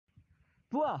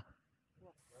പോവാ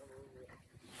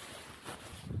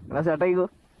എന്നാ ചേട്ടായിക്കോ.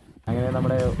 അങ്ങനെ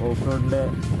നമ്മുടെ ഓഫ് റോഡിന്റെ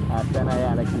ആശാനായ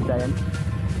Alexei ചായൻ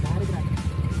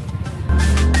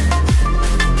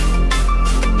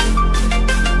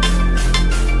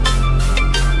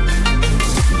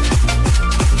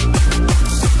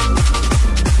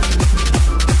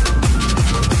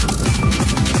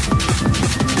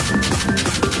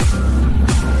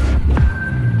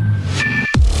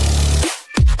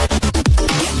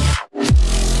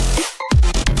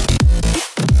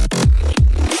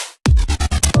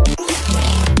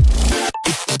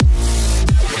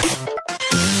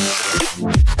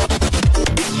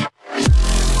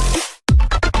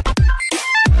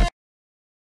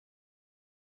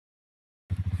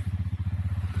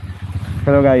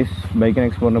hello guys, bike and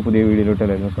എക്സ്പ്ലോറിൻ്റെ പുതിയ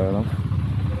വീഡിയോയിലോട്ടായിരുന്നു സ്വാഗതം.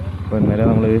 അപ്പോൾ ഇന്നലെ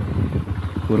നമ്മൾ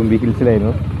ഉറുമ്പി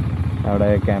ഹിൽസിലായിരുന്നു, അവിടെ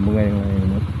ക്യാമ്പും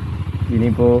കാര്യങ്ങളായിരുന്നു.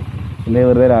 ഇനിയിപ്പോൾ ഇന്ന്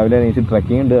വെറുതെ രാവിലെ എണീച്ച്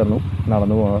ട്രക്കിംഗ് ഉണ്ട് പറഞ്ഞു,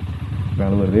 നടന്നു പോകാം. അപ്പോൾ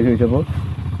ഞങ്ങൾ വെറുതെ ചോദിച്ചപ്പോൾ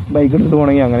ബൈക്ക് എടുത്ത്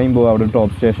പോകണമെങ്കിൽ അങ്ങനെയും പോകാം, അവിടെ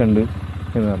ടോപ്പ് സ്റ്റേഷൻ ഉണ്ട്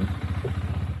എന്ന് പറഞ്ഞു.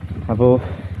 അപ്പോൾ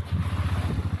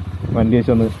വണ്ടി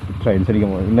വെച്ചൊന്ന് ട്രയൽസ് അടിക്കാൻ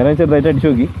പോകും. ഇന്നലെ ചെറുതായിട്ട്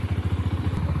അടിച്ചു നോക്കി.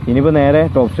 ഇനിയിപ്പോൾ നേരെ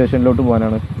ടോപ്പ് സ്റ്റേഷനിലോട്ട്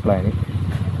പോകാനാണ് പ്ലാന്.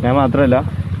 ഞാൻ മാത്രമല്ല,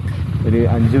 ഒരു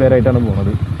 5 പേരായിട്ടാണ്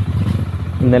പോകുന്നത്.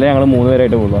 ഇന്നലെ ഞങ്ങൾ 3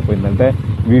 പേരായിട്ട് പോകുള്ളൂ. അപ്പോൾ ഇന്നലത്തെ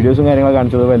വീഡിയോസും കാര്യങ്ങളൊക്കെ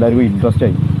കാണിച്ചപ്പോൾ എല്ലാവർക്കും ഇൻട്രസ്റ്റ്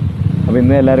ആയി. അപ്പോൾ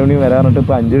ഇന്ന് എല്ലാവരും കൂടി വരാൻ പറഞ്ഞിട്ട്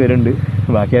ഇപ്പോൾ 5 പേരുണ്ട്.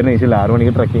 ബാക്കിയായിരുന്നു ഏകദേശം 6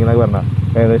 മണിക്ക് ട്രക്കിംഗ് എന്നൊക്കെ പറഞ്ഞാൽ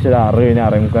ഏകദേശം 6 കഴിഞ്ഞ്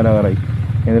 6:45 ആവാറായി.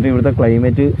 എന്നിട്ട് ഇവിടുത്തെ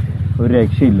ക്ലൈമറ്റ് ഒരു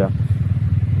രക്ഷയില്ല.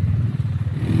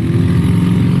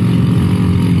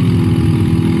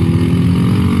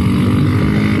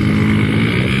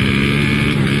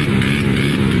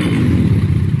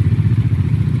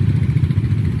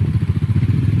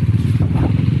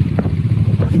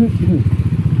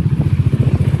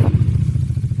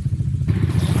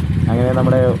 അങ്ങനെ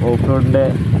നമ്മുടെ ഓഫ് റോഡിൻ്റെ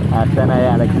ആശാനായ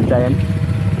അലക്സി ചായൻ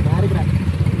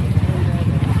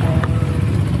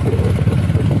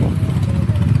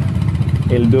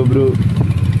എൽദോ ബ്രൂ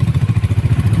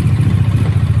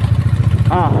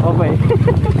ഓഫായി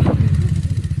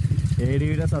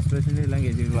ADയുടെ സസ്പെൻഷൻ്റെ എല്ലാം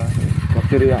കയറ്റിയിട്ടുള്ള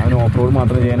കുറച്ചൊരു അവന് ഓഫ് റോഡ്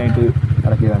മാത്രം ചെയ്യാനായിട്ട്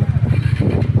ഇറക്കിയതാണ്.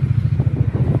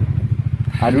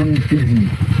 അരുൺ ടിജി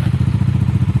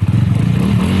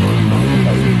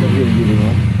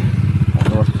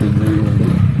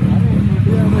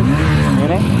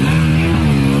അങ്ങനെ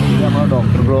ഇത് നമ്മളെ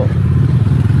ഡോക്ടർ ബ്രോ.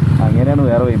 അങ്ങനെയാണ്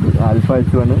വേറെ വൈബ്. ആൽഫ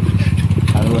H1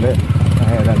 അതുപോലെ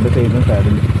 2 സൈഡിലും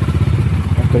സൈഡിൽ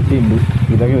ഒക്കെ ഉണ്ട്.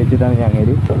 ഇതൊക്കെ വെച്ചിട്ടാണ്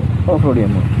ഞങ്ങൾ ഓഫ് റോഡ്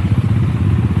ചെയ്യുന്നത്.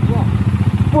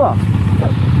 പോവാ.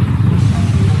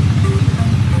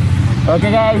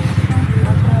 ഓക്കെ ഗൈസ്,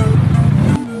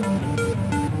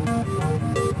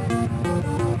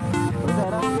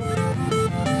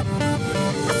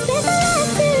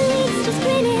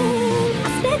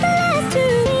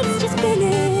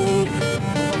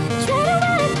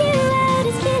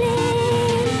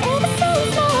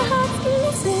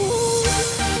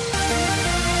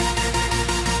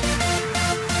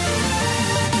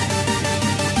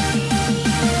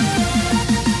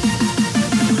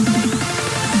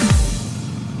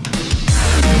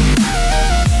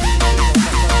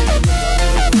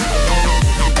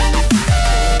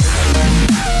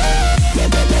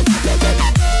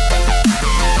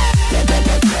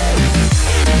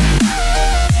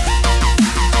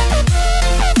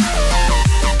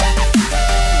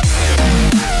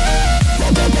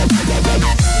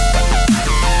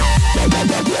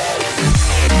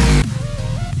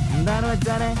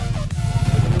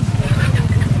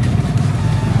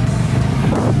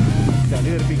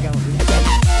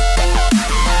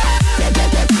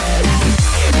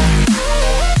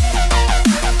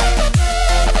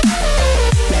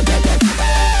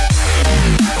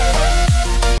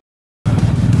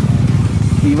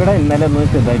 ഇവിടെ ഇന്നലെ ഒന്ന്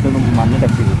ചെറുതായിട്ടൊന്ന് മണ്ണ്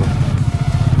ടെസ്റ്റ് ചെയ്തിട്ടു.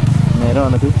 നേരെ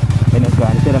വന്നിട്ട് എന്നെ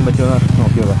കാണിച്ചു തരാൻ പറ്റുമോ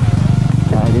നോക്കിയോക്കാം.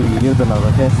 ഞാനൊരു വീഡിയോ എടുത്തിട്ടുണ്ടാവും,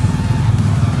 പക്ഷേ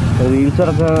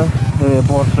റീൽസൊക്കെ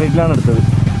പോർട്രേറ്റിലാണ് എടുത്തത്.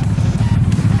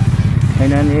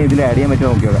 ഞാൻ ഇതിൽ ആഡ് ചെയ്യാൻ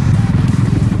പറ്റുമോ നോക്കിയോക്കാം.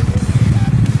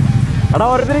 എടാ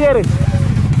ഓരോരുത്തർ കയറി.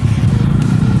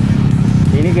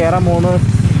 ഇനി കയറാൻ 3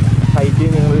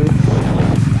 ഹൈറ്റ് നിങ്ങൾ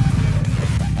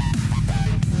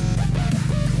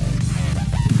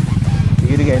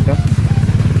ഈ ഒരു കയറ്റം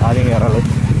ആദ്യം കയറാനുള്ളത്.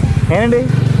 എങ്ങനെയുണ്ട്?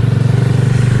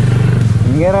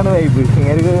 ഇങ്ങനെയാണ് വൈബ്.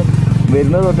 ഇങ്ങനെ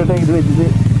വരുന്നത് തൊട്ടിട്ട് ഇത് വെച്ചിട്ട്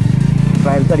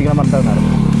ട്രയൽസ് അടിക്കണം പറഞ്ഞിട്ടാണ്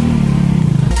നടന്നത്.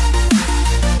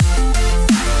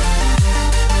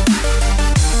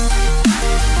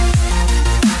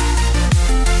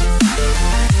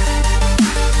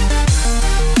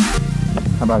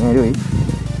 അപ്പോൾ അങ്ങനെ പോയി.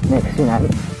 നെക്സ്റ്റ് ഞാൻ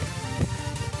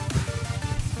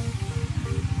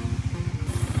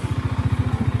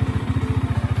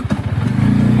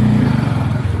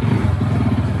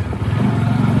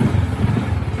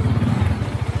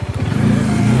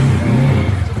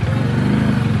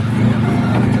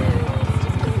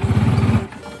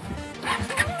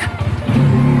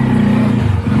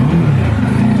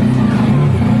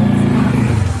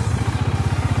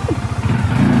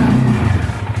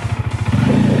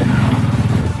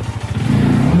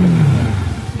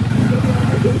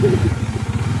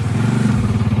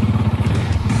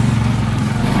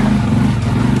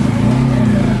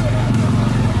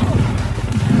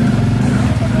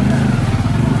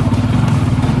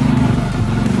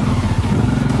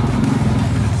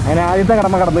അങ്ങനെ ആദ്യത്തെ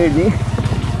കടമ കടന്നു കഴിഞ്ഞ്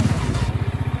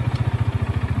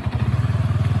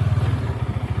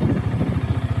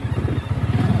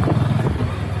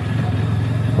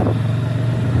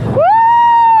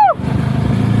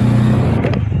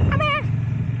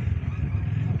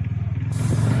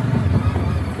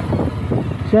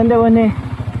എൻ്റെ പൊന്നെ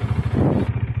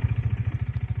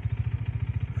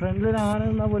ഫ്രണ്ടിൽ ആന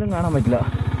നിന്നാൽ പോലും കാണാൻ പറ്റില്ല.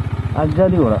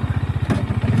 അജാതി കൂടെ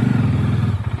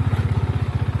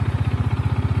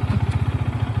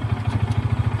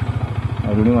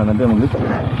അവിടെ വന്നിട്ട് നമുക്ക്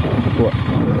പോവാം.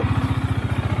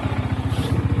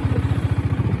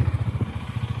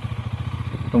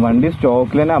 വണ്ടി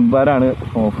സ്റ്റോക്കിൽ തന്നെ അബ്ബാരാണ്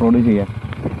ഓഫ് റോഡ് ചെയ്യാൻ.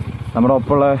 നമ്മുടെ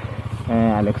ഒപ്പമുള്ള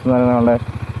അലക്സ് എന്ന് പറയുന്ന ആളുടെ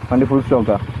വണ്ടി ഫുൾ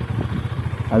സ്റ്റോക്കാണ്.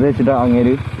 അത് വെച്ചിട്ട്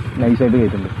അങ്ങേര് നൈസായിട്ട്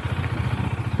കയറ്റുന്നുണ്ട്.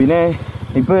 പിന്നെ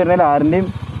ഇപ്പോൾ വരുന്നതിൽ ആരുടെയും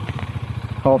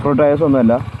ഓഫ് റോഡ് ടയേഴ്സ്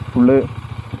ഒന്നുമല്ല, ഫുള്ള്.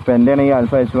 ഇപ്പോൾ എൻ്റെ ആണെങ്കിൽ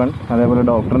ആൽഫ H1, അതേപോലെ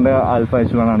ഡോക്ടറിൻ്റെ ആൽഫ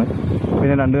H1 ആണ്.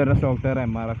 പിന്നെ രണ്ടുപേരുടെ സ്റ്റോക്ക് ടയർ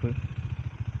MRF.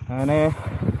 അങ്ങനെ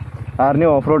ആരുടെയും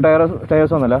ഓഫ് റോഡ്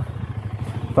ടയേഴ്സ് ഒന്നുമല്ല,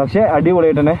 പക്ഷേ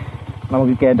അടിപൊളിയായിട്ട് തന്നെ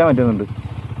നമുക്ക് കയറ്റാൻ പറ്റുന്നുണ്ട്.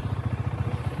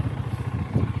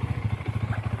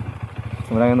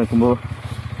 ഇവിടെ അങ്ങനെ നിൽക്കുമ്പോൾ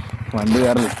വണ്ടി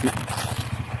വേറെ വെച്ച്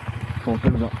ഫോട്ടോ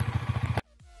എടുക്കാം.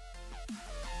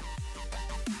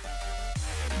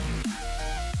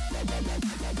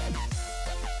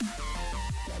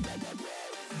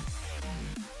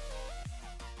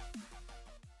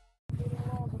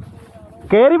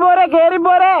 കേറി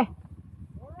പോരെ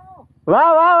വാ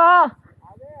വാ വാ.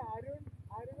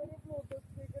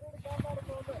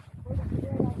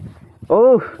 ഓ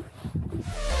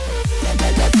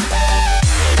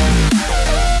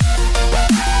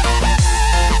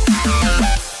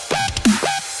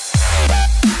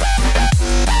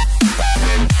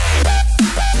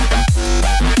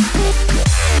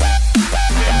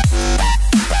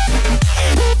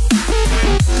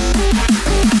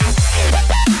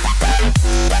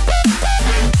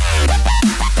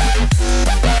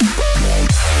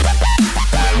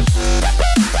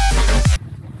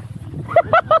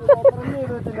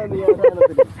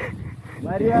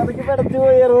മര്യാദക്ക് പഠിച്ചു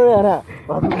പോയിരുന്നു ഞാനാ.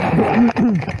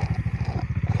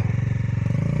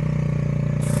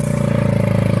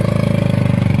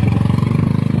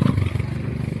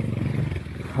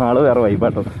 ആള് വേറെ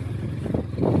വൈബാട്ടോ.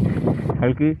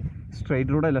 അയാൾക്ക്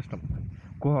സ്ട്രൈറ്റ് റോഡല്ല ഇഷ്ടം,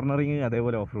 കോർണറിങ്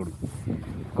അതേപോലെ ഓഫ് റോഡ്.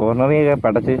 കോർണറിങ് ഒക്കെ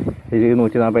പടച്ച്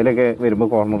 140 വരുമ്പോൾ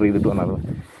കോർണർ ചെയ്തിട്ട് വന്നത്,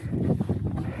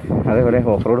 അതേപോലെ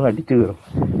ഓഫ് റോഡ് അടിച്ച് കയറും.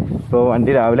 ഇപ്പോൾ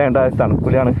വണ്ടി രാവിലെ കണ്ട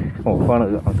തണുപ്പിലാണ് ഓഫാണ്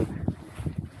കാണുന്നത്.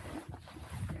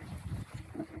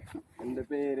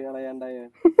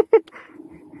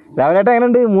 രാവിലെ ആയിട്ട്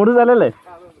എങ്ങനെയുണ്ട്? മൂട് സ്ഥലമല്ലേ?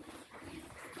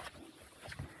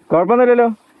 കുഴപ്പമൊന്നുമില്ലല്ലോ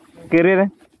കയറിയാലേ?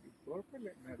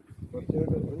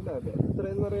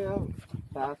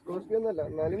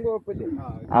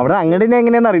 അവിടെ അങ്ങോട്ട്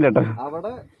എങ്ങനെയാന്ന് അറിയില്ല കേട്ടോ.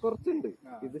 അവിടെ കുറച്ചുണ്ട്,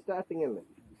 ഇത് സ്റ്റാർട്ടിങ് അല്ലേ.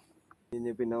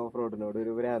 ഇനി പിന്നെ ഓഫ് റോഡിനോട്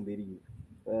ഒരു ഭ്രാന്തി ഇരിക്കും.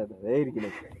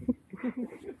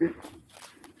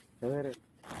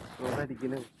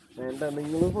 അടിക്കലും വേണ്ട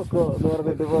നിങ്ങളും പൊക്കോ എന്ന്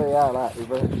പറഞ്ഞിട്ട് പോയ ആളാ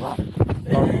ഇപ്പൊ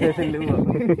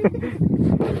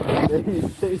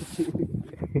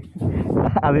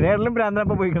അതിനേക്കാളും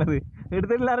ഭ്രാന്തപ്പ പോയിക്കണത്.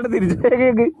 എടുത്തില്ലാരുടെ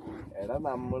തിരിച്ചേക്ക്. എടാ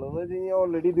നമ്മളെന്ന് വെച്ച് കഴിഞ്ഞാൽ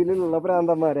ഓൾറെഡി ഇതിലുള്ള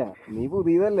ഭ്രാന്തന്മാരാ, നീ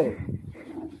പുതിയതല്ലേ,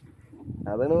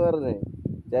 അതാണ് പറഞ്ഞേ.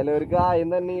 ചിലവർക്ക് ആദ്യം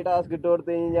തന്നെ ഈ ടാസ്ക് ഇട്ട്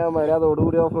കൊടുത്തു കഴിഞ്ഞാൽ മതി,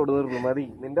 അതോടുകൂടി ഓഫ് റോഡ് നിർത്തും. മതി,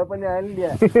 നിന്റെ ഒപ്പം ഞാനില്ല.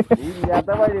 ഈ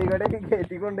ഇല്ലാത്ത വഴികളെ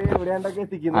കയറ്റിക്കൊണ്ട് എവിടെയാണ്ടൊക്കെ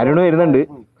എത്തിക്കുന്നു. അരുണ് വരുന്നുണ്ട്,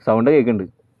 സൗണ്ട് കേൾക്കുന്നുണ്ട്.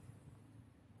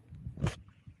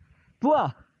 പോവാ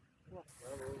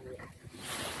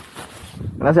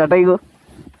എന്നാ ചേട്ടായിക്കോ.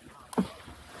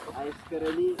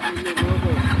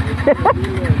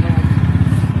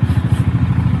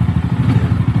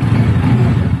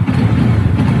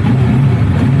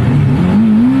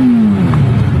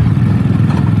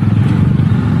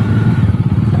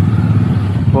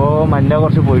 ഇപ്പോൾ മഞ്ഞ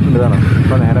കുറച്ച് പോയിട്ടുണ്ട് ഇതാണ്.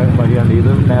 ഇപ്പോൾ നേരെ വഴിയാണ്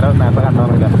ഇത്, നേരത്തെ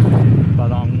കണ്ടാറില്ല. അപ്പോൾ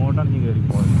അത് അങ്ങോട്ടാണ് നീ കയറി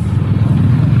പോയത്.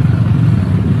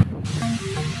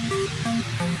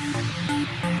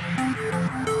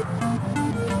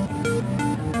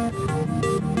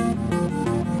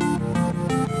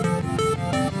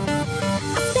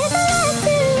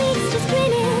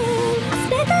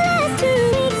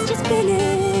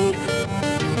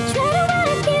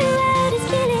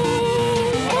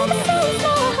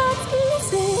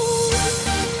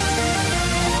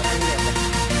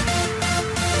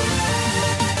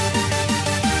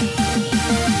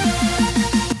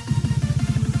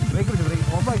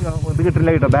 ഇത്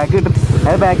കിട്ടില്ല കേട്ടോ, ബാക്ക് കിട്ടും.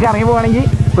 അതായത് ബാക്ക് ഇറങ്ങി പോവാണെങ്കിൽ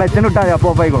ക്ലച്ചിന് ഇട്ടാൽ മതി, അപ്പോൾ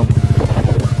ഓഫ് ആയിക്കോളും.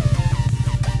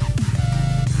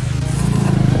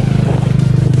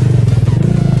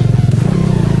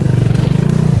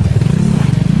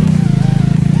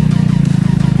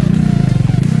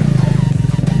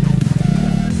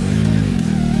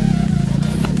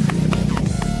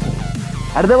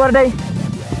 അടുത്ത പോരട്ടെ.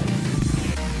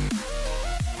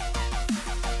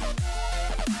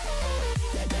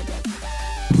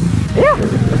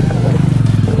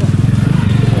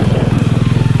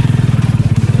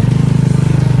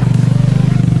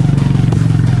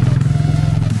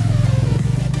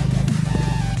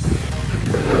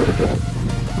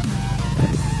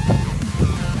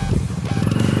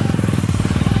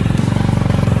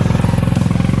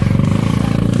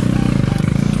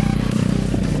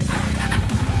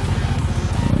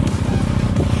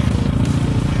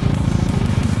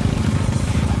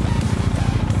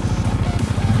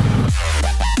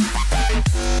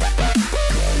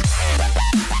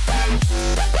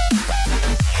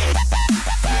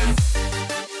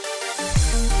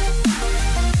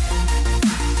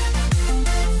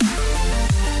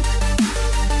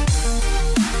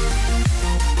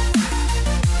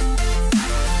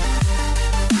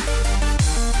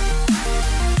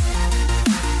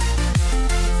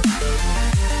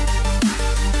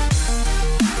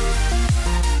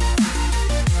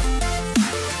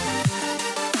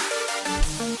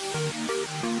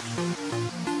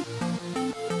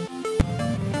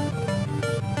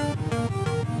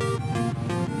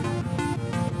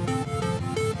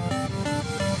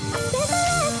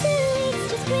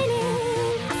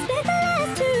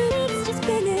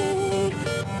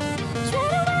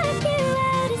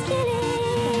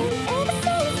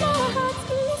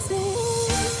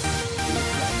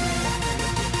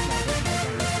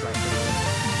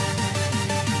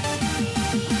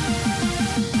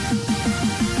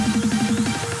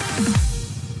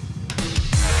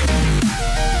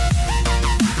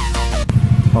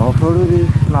 ഓഫ് റോഡ് ഒരു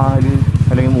 4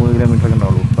 അല്ലെങ്കിൽ 3 കിലോമീറ്ററൊക്കെ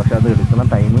ഉണ്ടാവുള്ളൂ. പക്ഷെ അത് എടുക്കുന്ന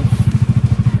ടൈം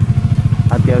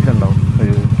അത്യാവശ്യം ഉണ്ടാവും.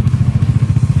 ഒരു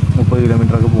 30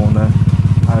 കിലോമീറ്ററൊക്കെ പോകുന്ന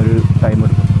ആ ഒരു ടൈം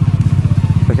എടുക്കും.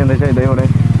 പക്ഷെ എന്താ വെച്ചാൽ ഇതേപോലെ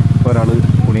ഒരാൾ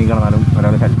കുടുങ്ങി കിടന്നാലും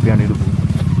ഒരാൾ ഹെൽപ്പ് ചെയ്യാൻ വേണ്ടിയിട്ട് പോകും.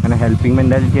 അങ്ങനെ ഹെൽപ്പിംഗ്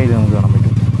മെൻറ്റാലിറ്റി ആയിട്ട് നമുക്ക് കാണാൻ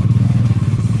പറ്റും.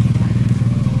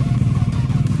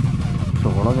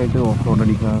 സോളോ ആയിട്ട് ഓഫ് റോഡ്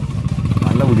അടിക്കുന്ന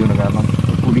നല്ല ബുദ്ധിമുട്ട്. കാരണം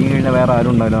കുടുങ്ങി കഴിഞ്ഞാൽ വേറെ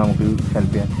ആരും ഉണ്ടാവില്ല നമുക്ക്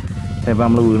ഹെൽപ്പ് ചെയ്യാൻ. ചിലപ്പോൾ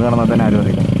നമ്മൾ വീണ് കിടന്നാൽ തന്നെ ആരും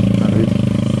അറിയില്ല. അത്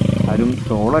ആരും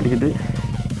സോളോ അടിച്ചിട്ട്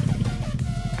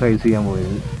ട്രേസ് ചെയ്യാൻ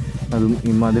പോയത്. അതും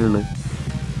ഇമാതിരിയുള്ളത്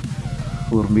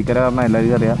ഉറുമ്പിക്കര പറഞ്ഞാൽ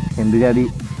എല്ലാവർക്കും അറിയാം എന്ത് ജാതി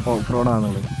ഓഫ്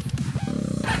റോഡാണെന്നുള്ളത്.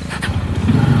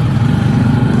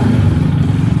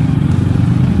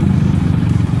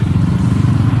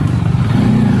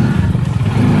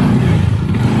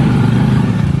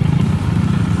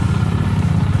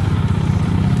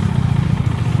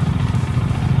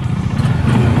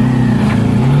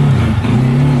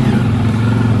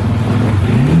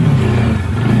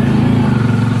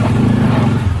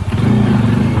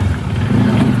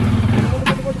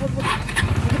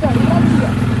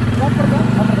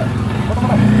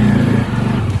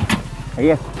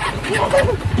 അയ്യേ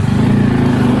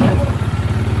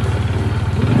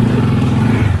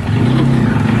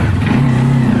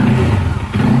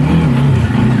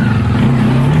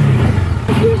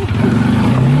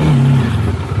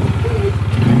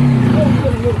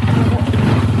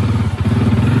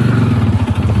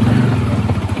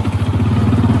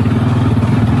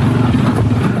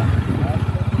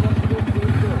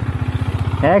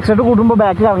ആക്സിഡന്റ് കൂട്ടുമ്പോ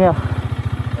ബാക്ക് കറങ്ങിയ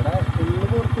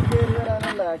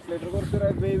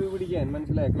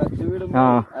മനസ്സിലായി. ക്ലച്ച് വിടുമ്പോ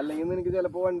അല്ലെങ്കിൽ നിനക്ക്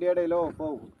ചിലപ്പോ വണ്ടി ഇടയിൽ ഓഫ്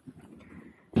ആവും.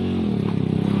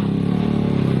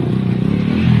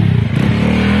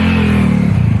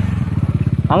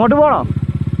 അങ്ങോട്ട് പോണോ?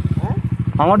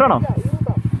 അങ്ങോട്ടാണോ?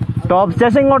 ടോപ്പ്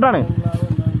സ്റ്റേഷൻ ഇങ്ങോട്ടാണ്.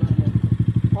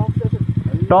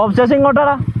 Top station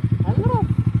ഇങ്ങോട്ടാടാ.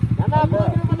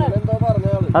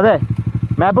 അതെ,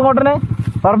 മാപ്പ് ഇങ്ങോട്ടനെ.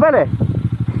 ഉറപ്പല്ലേ?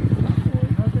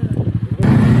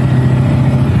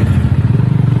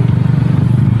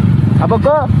 അപ്പൊ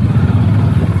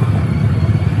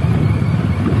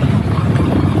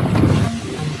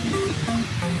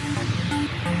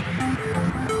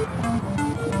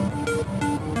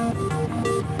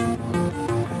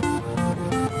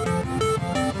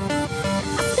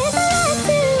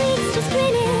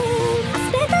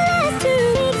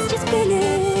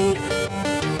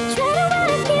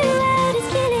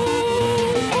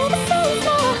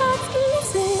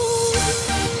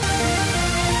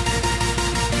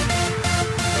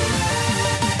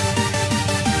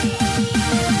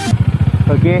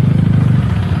ഓക്കെ.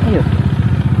 അയ്യോ,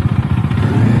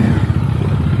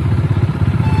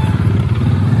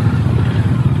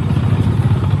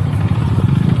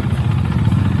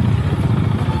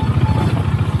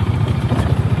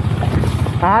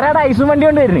 ആരാടാ ഐസും വണ്ടി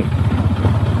കൊണ്ട് വരുന്നേ?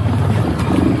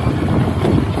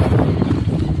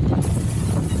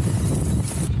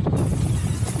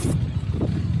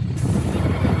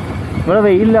 ഇവിടെ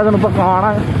വെയിലില്ലാതെ ഇപ്പൊ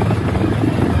കാണാൻ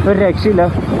ഒരു രക്ഷയില്ല.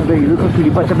 ഇത്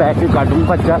കിളിപ്പച്ച ബാക്ക് കടും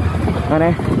പച്ച അങ്ങനെ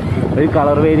ഒരു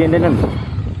കളർ വേരിയൻ്റ് തന്നെ ഉണ്ട്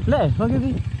അല്ലേ? നോക്കി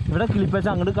ഇവിടെ കിളിപ്പച്ച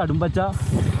അങ്ങോട്ട് കടും പച്ച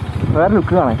വേറെ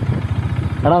ലുക്ക് കാണാൻ.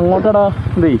 എടാ അങ്ങോട്ടെടാ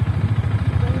എന്തേ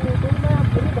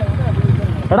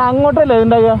എടാ അങ്ങോട്ടല്ലേ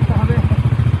ഇതുണ്ടാകുക?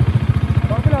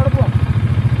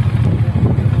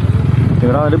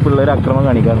 ഇവിടെ ഒരു പിള്ളേർ അക്രമം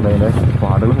കാണിക്കാറുണ്ട്. അതിൻ്റെ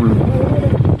പാടുകൾ ഫുള്ള്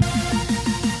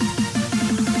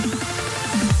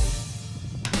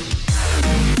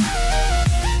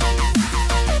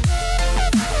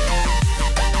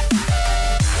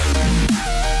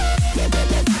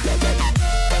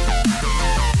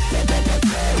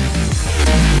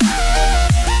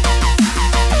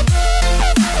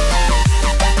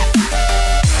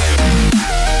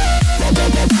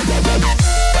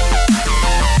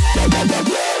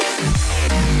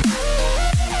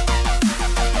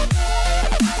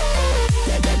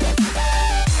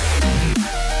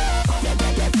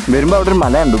വരുമ്പോൾ അവിടെ ഒരു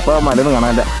മലയുണ്ട്. ഇപ്പോൾ ആ മലയൊന്നും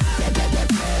കാണാനില്ല.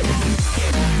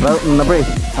 ഇവിടെ നിന്നപ്പോഴേ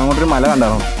അങ്ങോട്ടൊരു മല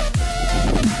കണ്ടാണോ?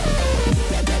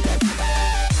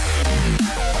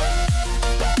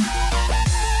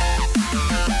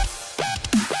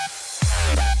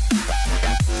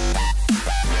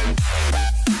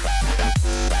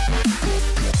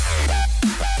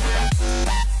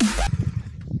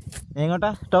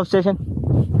 എങ്ങോട്ടാ ടോപ്പ് സ്റ്റേഷൻ?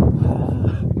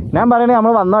 ഞാൻ പറയണേ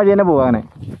നമ്മൾ വന്ന വഴി തന്നെ പോകാനെ.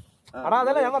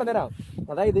 അതല്ല ഞാൻ പറഞ്ഞുതരാം.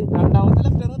 അതായത് രണ്ടാമത്തെ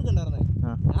ലെഫ്റ്റ് കണ്ടായിരുന്നേ,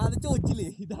 അത് ചോദിച്ചില്ലേ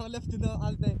ഇതാണ് ലെഫ്റ്റ്?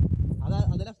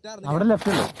 അവിടെ ലെഫ്റ്റ്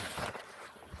ഉണ്ട്.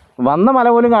 വന്ന മല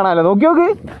പോലും കാണാനല്ലോ. നോക്കി നോക്ക്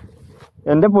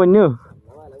എന്റെ പൊന്നു.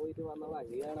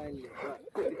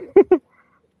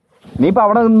 നീ ഇപ്പൊ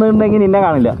അവിടെ നിന്നിട്ടുണ്ടെങ്കിൽ നിന്നെ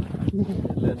കാണില്ല.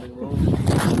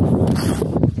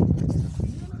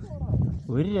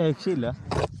 ഒരു രക്ഷയില്ല.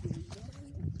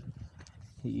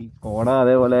 ഈ കോട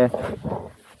അതേപോലെ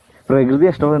പ്രകൃതി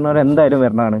ഇഷ്ടപ്പെടുന്നവർ എന്തായാലും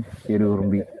വരണതാണ് ഈ ഒരു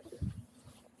ഉറുമ്പി.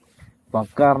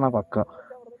 പക്ക പറഞ്ഞ പക്ക.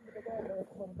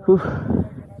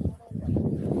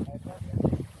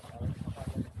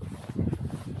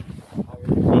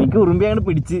 എനിക്ക് ഉറുമ്പി അങ്ങോട്ട്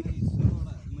പിടിച്ച്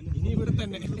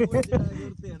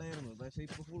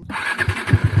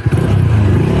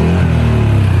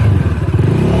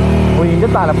ഓ ഇതിന്റെ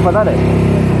തലപ്പതല്ലേ.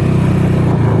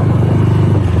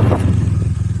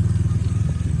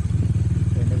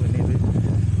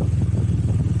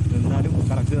 എന്നാലും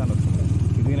കറക്റ്റ് കാണും.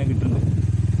 ഇതിങ്ങനെ കിട്ടുന്നുണ്ട്.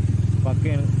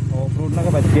 പക്കയാണ്. ഓഫ്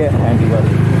റോഡിനൊക്കെ പറ്റിയ ഹാൻഡിൽ കാർ.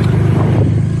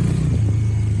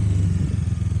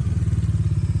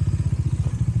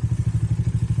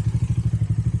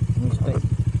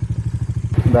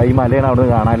 ഇതാ ഈ മലയാണ് അവിടെ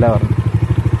കാണാനില്ല പറഞ്ഞു.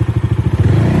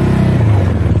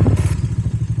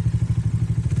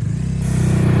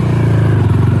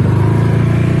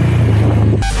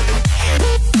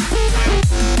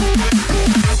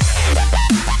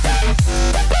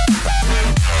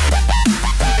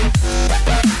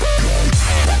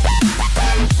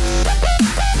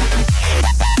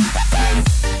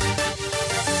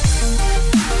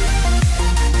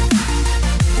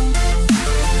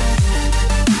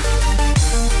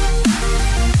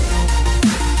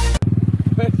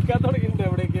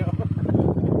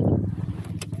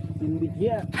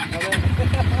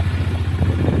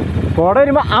 കോട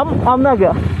വരുമ്പോ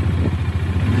അന്നാക്കുക.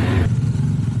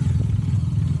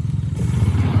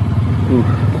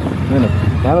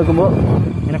 ഞാൻ വെക്കുമ്പോ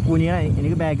ഇങ്ങനെ കുനിയണം.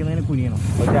 എനിക്ക് ബാക്കിൽ നിന്ന് ഇങ്ങനെ കുനിയണം.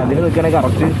 പക്ഷെ അതിന് നിൽക്കണേ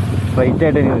കറക്റ്റ് സ്ട്രൈറ്റ്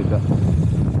ആയിട്ട് എനിക്ക് നിൽക്കാം.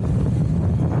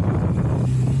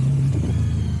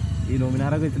 ഈ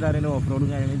ലൂമിനാറൊക്കെ വെച്ചിട്ട് ആരെങ്കിലും ഓഫ് റോഡും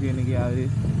കാര്യങ്ങളും ചെയ്യണമെങ്കിൽ ആ ഒരു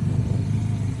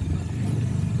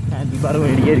ഹാൻഡിൽ ബാർ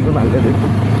മേടിക്കായിരിക്കും നല്ലത്.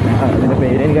 അതിൻ്റെ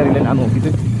പേര് എനിക്കറിയില്ല. ഞാൻ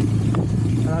നോക്കിയിട്ട്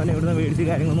അവനെ ഇവിടുന്ന് മേടിച്ച്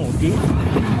കാര്യങ്ങൾ നോക്കി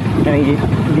എനിക്ക്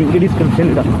ലിങ്ക്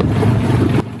ഡിസ്ക്രിപ്ഷനിൽ ഇടാം.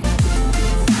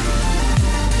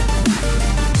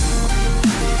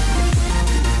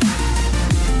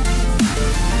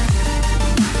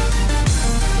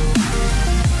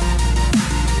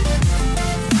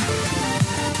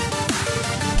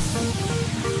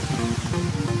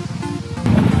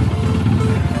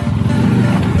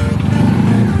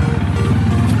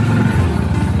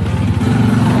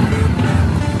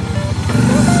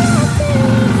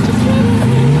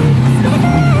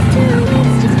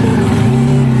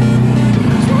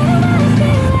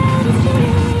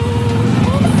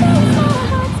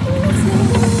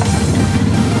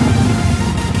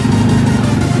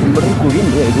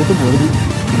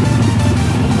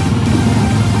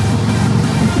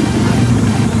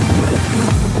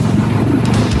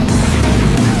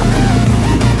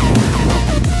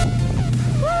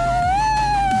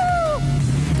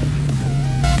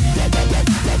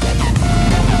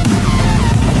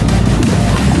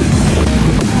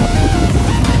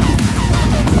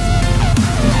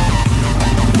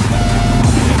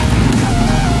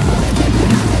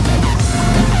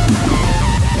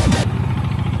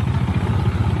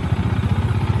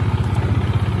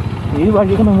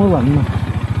 വഴിയൊക്കെ നമ്മൾ വന്നു.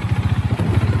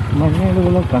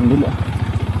 മഞ്ഞ കണ്ടില്ല.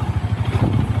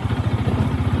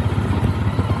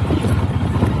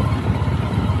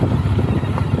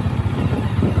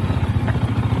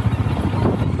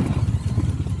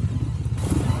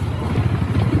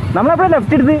 നമ്മളെപ്പോഴാ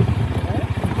ലെഫ്റ്റ് എടുത്ത്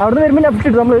അവിടുന്ന് വരുമ്പോൾ ലെഫ്റ്റ്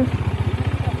എടുത്തു നമ്മള്.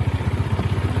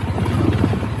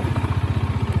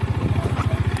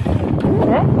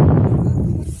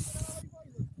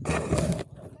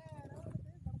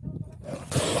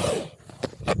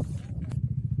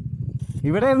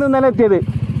 ഇവിടെ നിന്ന് ഇന്നലെ എത്തിയത്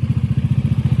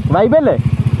വൈബല്ലേ?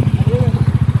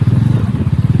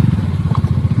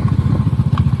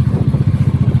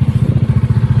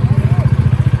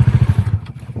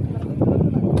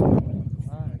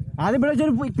 ആദ്യം ഇവിടെ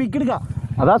വെച്ചൊരു പിക്ക് എടുക്കാം.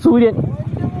 അതാ സൂര്യൻ.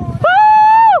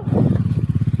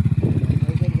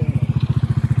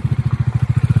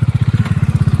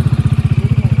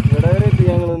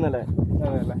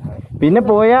 പിന്നെ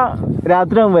പോയ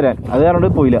രാത്രി ആകും വരാൻ. അത്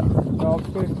കാരണം പോയില്ല.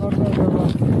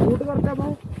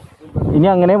 ഇനി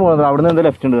അങ്ങനെ പോകുന്നത്. അവിടെ നിന്ന് എന്താ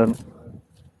ലെഫ്റ്റ് ഉണ്ട് കാരണം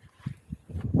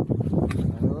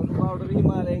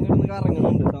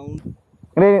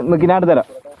ഇങ്ങനെ നിൽക്കി. ഞാൻ എടുത്ത് തരാം.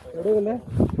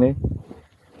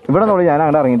 ഇവിടെ നോക്കി ഞാൻ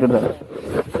അങ്ങോട്ട് ഇറങ്ങിയിട്ട് എടുത്ത് തരാം.